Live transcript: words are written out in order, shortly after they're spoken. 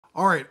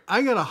All right,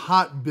 I got a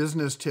hot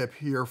business tip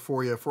here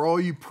for you, for all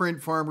you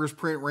print farmers,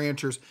 print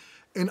ranchers.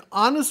 And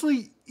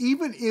honestly,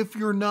 even if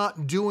you're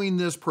not doing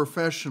this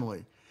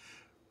professionally,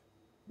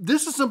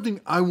 this is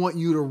something I want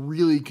you to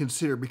really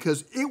consider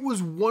because it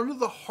was one of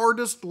the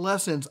hardest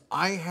lessons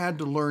I had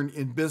to learn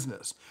in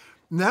business.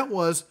 And that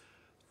was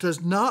to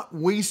not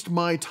waste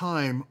my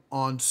time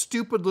on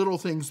stupid little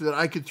things that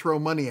I could throw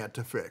money at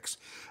to fix.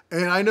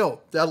 And I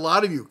know that a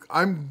lot of you,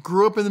 I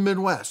grew up in the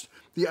Midwest.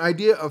 The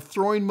idea of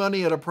throwing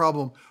money at a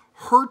problem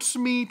hurts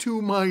me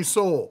to my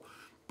soul.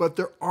 But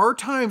there are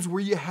times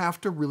where you have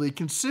to really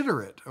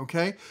consider it,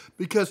 okay?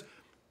 Because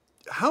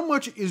how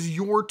much is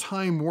your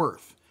time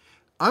worth?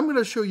 I'm going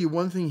to show you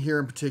one thing here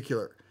in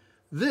particular.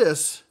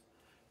 This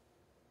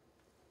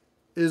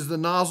is the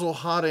nozzle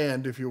hot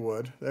end, if you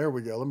would. There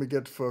we go. Let me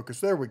get to focus.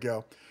 There we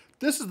go.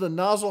 This is the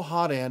nozzle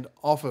hot end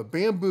off of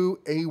Bamboo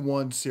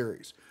A1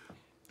 series.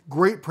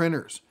 Great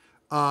printers.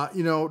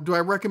 Do I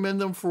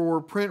recommend them for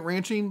print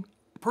ranching?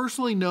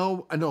 Personally,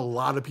 no. I know a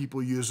lot of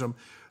people use them.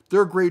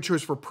 They're a great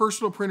choice for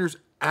personal printers.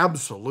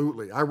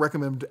 Absolutely. I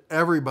recommend them to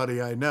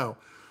everybody I know.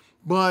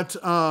 But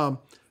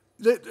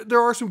there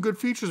are some good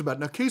features about it.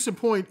 Now, case in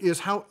point is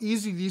how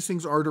easy these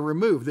things are to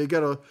remove.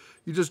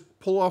 You just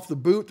pull off the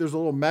boot. There's a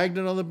little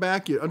magnet on the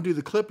back. You undo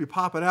the clip, you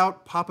pop it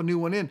out, pop a new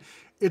one in.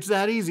 It's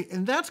that easy.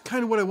 And that's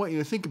kind of what I want you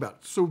to think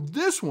about. So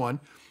this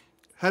one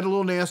had a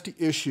little nasty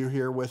issue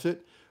here with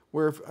it,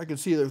 where if I can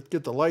see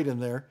get the light in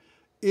there,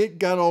 it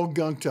got all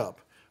gunked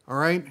up. All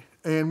right.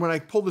 And when I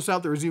pulled this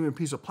out, there was even a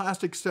piece of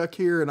plastic stuck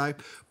here, and I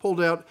pulled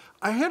out.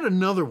 I had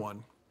another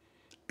one,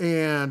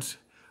 and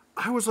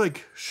I was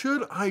like,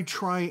 should I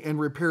try and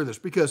repair this?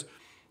 Because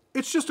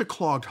it's just a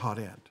clogged hot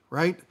end,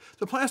 right?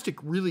 The plastic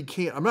really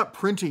can't. I'm not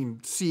printing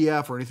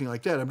CF or anything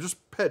like that. I'm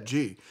just PET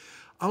G.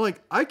 I'm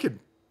like, I could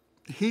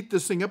heat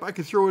this thing up. I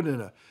could throw it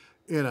in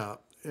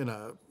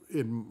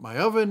my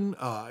oven,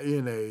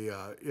 in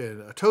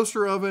a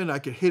toaster oven. I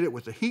could hit it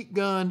with a heat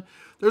gun.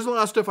 There's a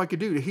lot of stuff I could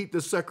do to heat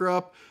this sucker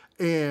up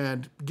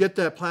and get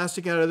that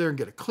plastic out of there and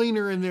get a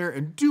cleaner in there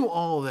and do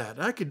all of that.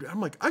 I'm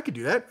like, I could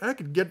do that. I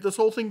could get this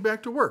whole thing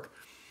back to work.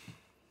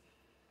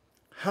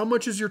 How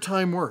much is your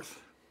time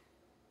worth?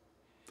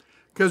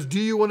 Because do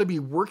you want to be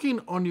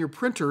working on your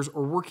printers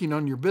or working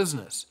on your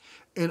business?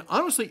 And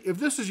honestly, if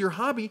this is your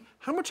hobby,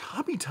 how much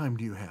hobby time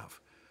do you have?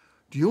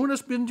 Do you want to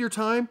spend your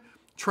time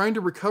trying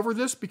to recover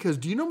this? Because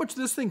do you know how much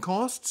this thing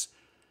costs?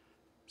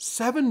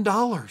 $7.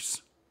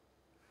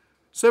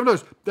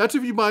 $7. That's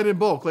if you buy it in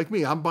bulk, like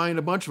me. I'm buying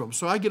a bunch of them,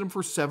 so I get them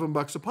for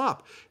 $7 a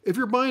pop. If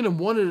you're buying them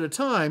one at a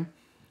time,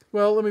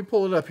 well, let me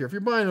pull it up here. If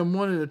you're buying them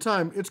one at a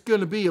time, it's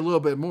going to be a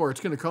little bit more.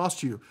 It's going to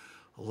cost you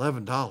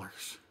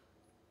 $11.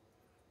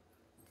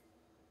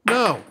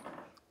 No,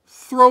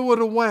 throw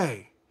it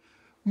away.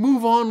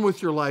 Move on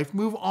with your life.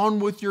 Move on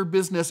with your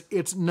business.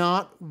 It's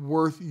not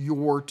worth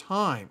your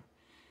time.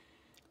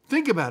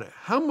 Think about it.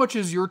 How much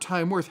is your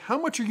time worth? How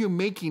much are you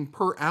making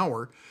per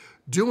hour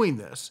doing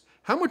this?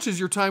 How much is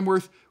your time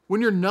worth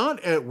when you're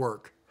not at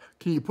work?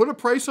 Can you put a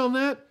price on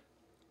that?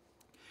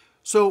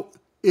 So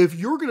if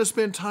you're going to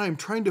spend time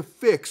trying to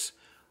fix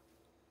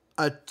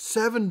a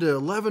 $7 to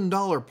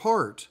 $11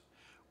 part,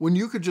 when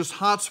you could just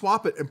hot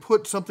swap it and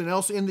put something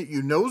else in that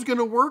you know is going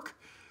to work,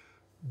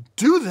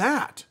 do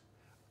that.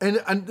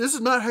 And this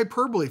is not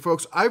hyperbole,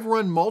 folks. I've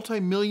run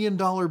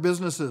multi-million-dollar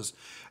businesses.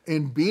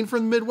 And being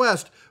from the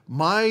Midwest,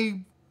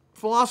 my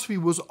philosophy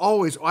was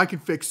always, I can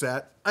fix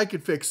that. I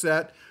could fix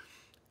that.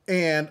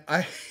 And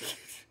I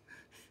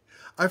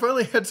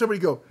finally had somebody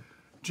go,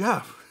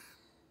 Jeff,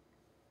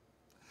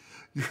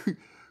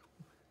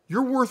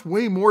 you're worth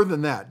way more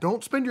than that.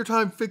 Don't spend your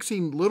time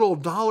fixing little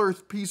dollar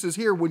pieces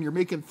here when you're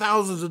making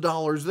thousands of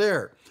dollars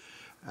there.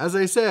 As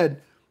I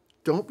said,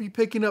 don't be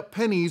picking up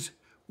pennies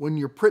when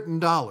you're printing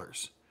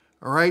dollars.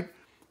 All right?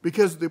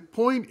 Because the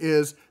point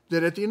is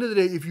that at the end of the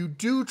day, if you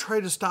do try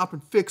to stop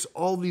and fix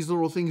all these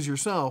little things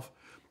yourself,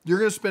 you're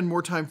going to spend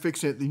more time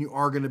fixing it than you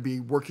are going to be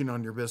working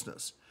on your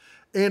business.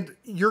 And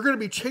you're going to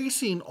be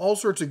chasing all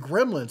sorts of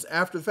gremlins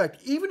after the fact.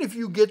 Even if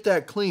you get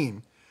that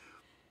clean,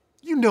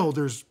 you know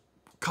there's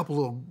a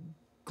couple of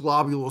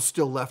globules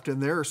still left in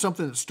there or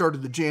something that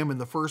started the jam in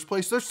the first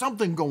place. There's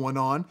something going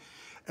on.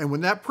 And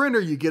when that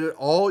printer, you get it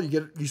all,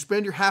 you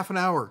spend your half an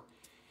hour.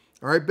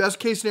 All right, best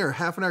case scenario,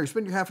 half an hour. You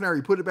spend your half an hour,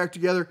 you put it back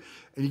together,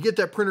 and you get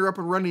that printer up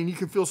and running, and you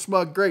can feel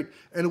smug, great.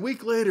 And a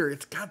week later,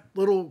 it's got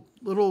little,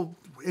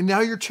 and now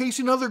you're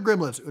chasing other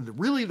gremlins.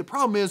 Really, the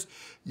problem is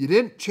you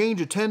didn't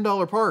change a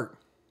 $10 part.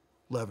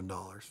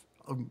 $11.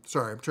 I'm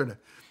sorry, I'm trying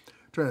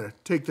to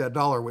take that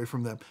dollar away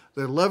from them.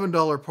 The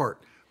 $11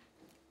 part.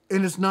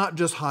 And it's not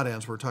just hot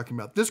ends we're talking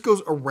about. This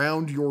goes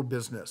around your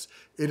business.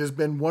 It has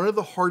been one of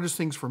the hardest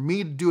things for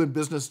me to do in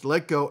business, to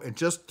let go and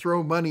just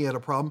throw money at a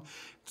problem.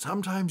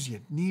 Sometimes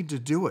you need to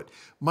do it.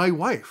 My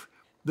wife,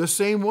 the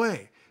same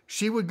way.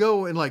 She would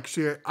go and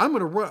I'm going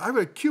to run, I have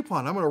a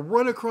coupon. I'm going to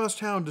run across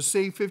town to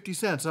save 50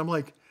 cents. I'm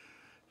like,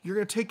 you're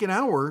going to take an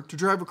hour to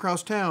drive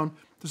across town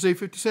to save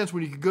 50 cents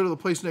when you could go to the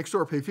place next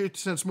door, pay 50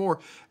 cents more,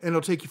 and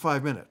it'll take you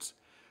 5 minutes.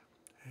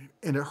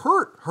 And it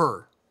hurt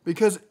her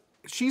because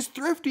she's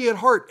thrifty at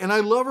heart, and I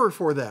love her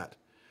for that.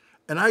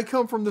 And I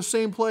come from the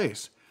same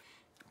place.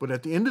 But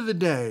at the end of the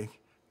day,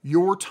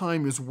 your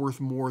time is worth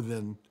more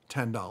than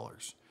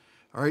 $10.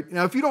 All right.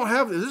 Now, if you don't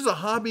have this is a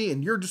hobby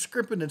and you're just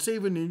scrimping and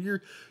saving and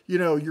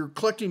you're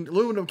collecting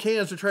aluminum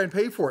cans to try and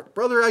pay for it,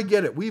 brother, I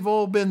get it. We've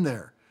all been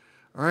there.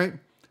 All right.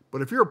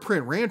 But if you're a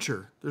print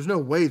rancher, there's no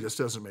way this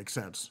doesn't make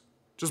sense.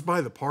 Just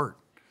buy the part.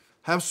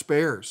 Have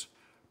spares.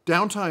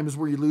 Downtime is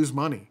where you lose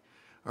money.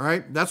 All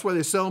right. That's why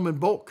they sell them in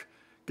bulk.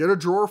 Get a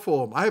drawer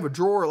full of them. I have a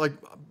drawer, like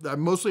I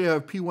mostly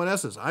have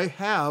P1Ss. I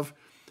have,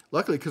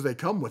 luckily because they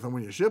come with them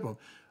when you ship them,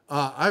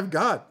 I've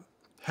got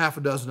half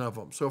a dozen of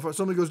them. So if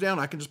something goes down,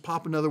 I can just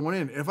pop another one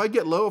in. And if I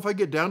get low, if I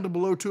get down to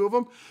below 2 of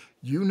them,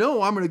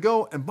 I'm going to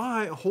go and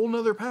buy a whole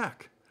nother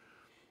pack.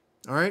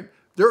 All right.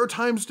 There are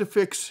times to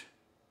fix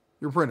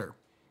your printer.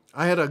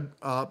 I had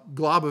a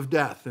glob of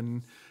death,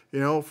 and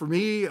for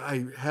me,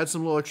 I had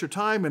some little extra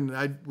time, and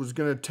I was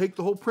going to take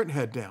the whole print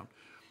head down.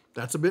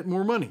 That's a bit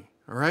more money.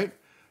 All right.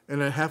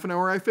 And in half an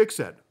hour, I fix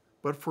that.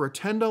 But for a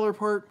 $10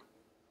 part,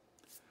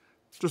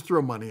 just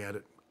throw money at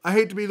it. I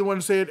hate to be the one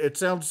to say it. It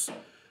sounds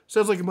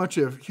like a bunch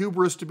of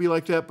hubris to be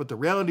like that, but the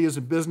reality is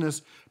in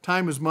business,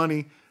 time is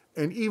money,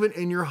 and even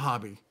in your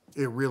hobby,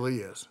 it really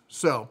is.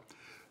 So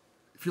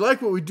if you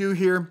like what we do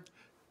here,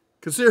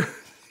 consider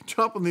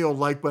dropping the old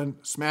like button,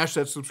 smash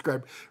that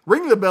subscribe,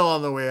 ring the bell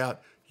on the way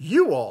out.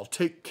 You all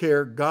take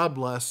care, God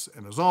bless,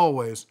 and as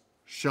always,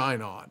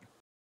 shine on.